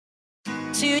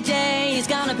Today is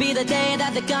gonna be the day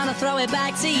that they're gonna throw it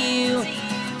back to you.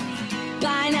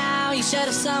 By now you should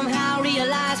have somehow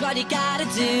realized what you gotta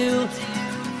do.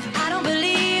 I don't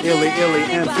believe Illy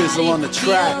and Fizzle on the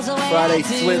track. Friday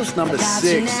Flips number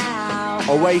 6.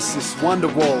 Oasis,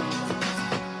 Wonderwall.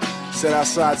 Sit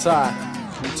outside tie.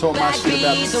 And talk my shit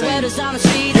about the same.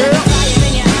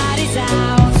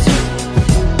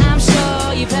 I'm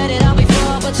sure you've heard it all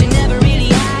before, but you never really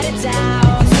had it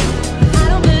out. I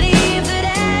don't believe that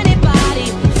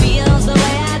anybody feels the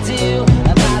way I do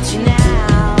about you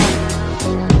now.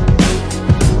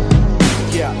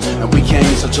 Yeah, and we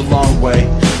came such a long way.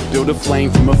 Built a flame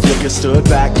from a flicker, stood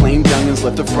back, claimed youngins,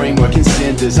 left the framework in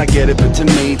cinders. I get it, but to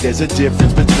me there's a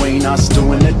difference between us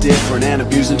doing it different and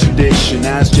abusing tradition.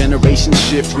 As generations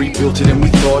shift, rebuilt it and we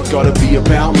thought gotta be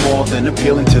about more than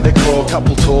appealing to the core.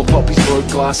 Couple tall poppies broke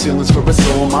glass ceilings for us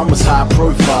all. Mine was high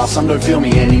profile, some don't feel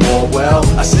me anymore. Well,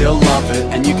 I still love it,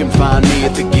 and you can find me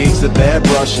at the gigs that they're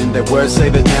brushing. Their words say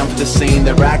they're down for the scene,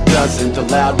 their act doesn't. The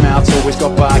loud mouths always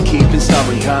got by, keeping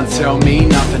stubborn. Can't tell me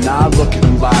nothing, I look at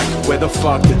them like, where the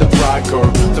fuck did the pride go?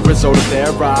 The result of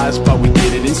their rise, but we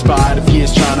did it in spite of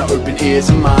years trying to open ears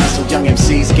and minds. So young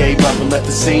MCs gave up and left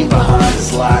the scene behind.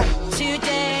 It's like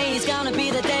today is gonna be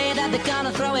the day that they're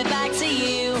gonna throw it back to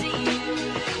you.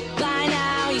 By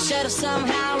now you should have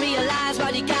somehow realized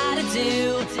what you gotta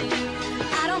do.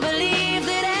 I don't believe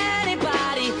that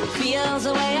anybody feels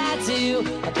the way I do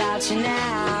about you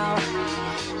now.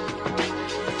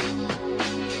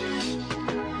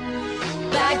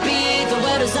 Backbeat, the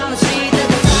word is on the street that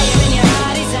the fire in your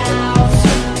heart is out.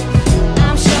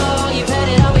 I'm sure you've heard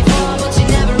it all before, but you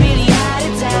never really had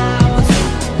it out.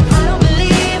 I don't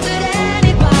believe that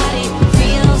anybody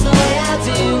feels the way I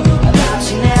do about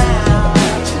you now.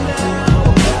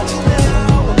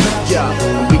 yeah,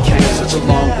 and we came such a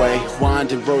long way.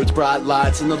 Winding roads, bright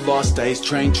lights, and the lost days.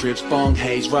 Train trips, bong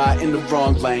haze, right in the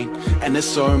wrong lane. And there's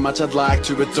so much I'd like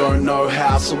to, but don't know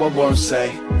how, so I won't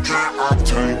say.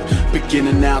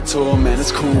 Beginning our tour, man,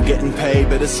 it's cool getting paid,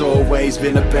 but it's always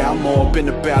been about more. Been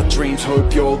about dreams,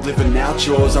 hope you're living out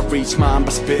yours. I reach mine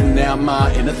by spitting out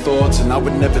my inner thoughts, and I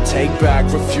would never take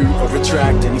back, refute or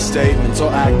retract any statements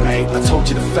or act, mate. I told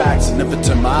you the facts and never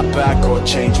turn my back or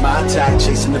change my tack.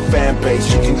 Chasing the fan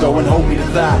base, you can go and hold me to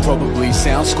that. Probably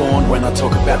sound scorned when I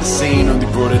talk about the scene, only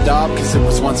brought it up cause it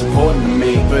was once important to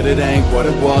me. But it ain't what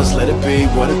it was, let it be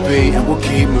what it be, and we'll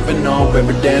keep moving on where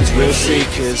it ends, we'll see.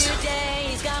 Cause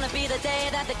today is gonna be the day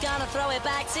that they're gonna throw it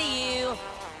back to you.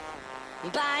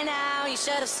 By now you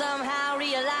should have somehow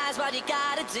realized what you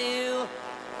gotta do.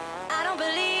 I don't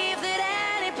believe that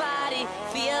anybody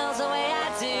feels the way I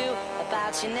do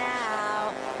about you now.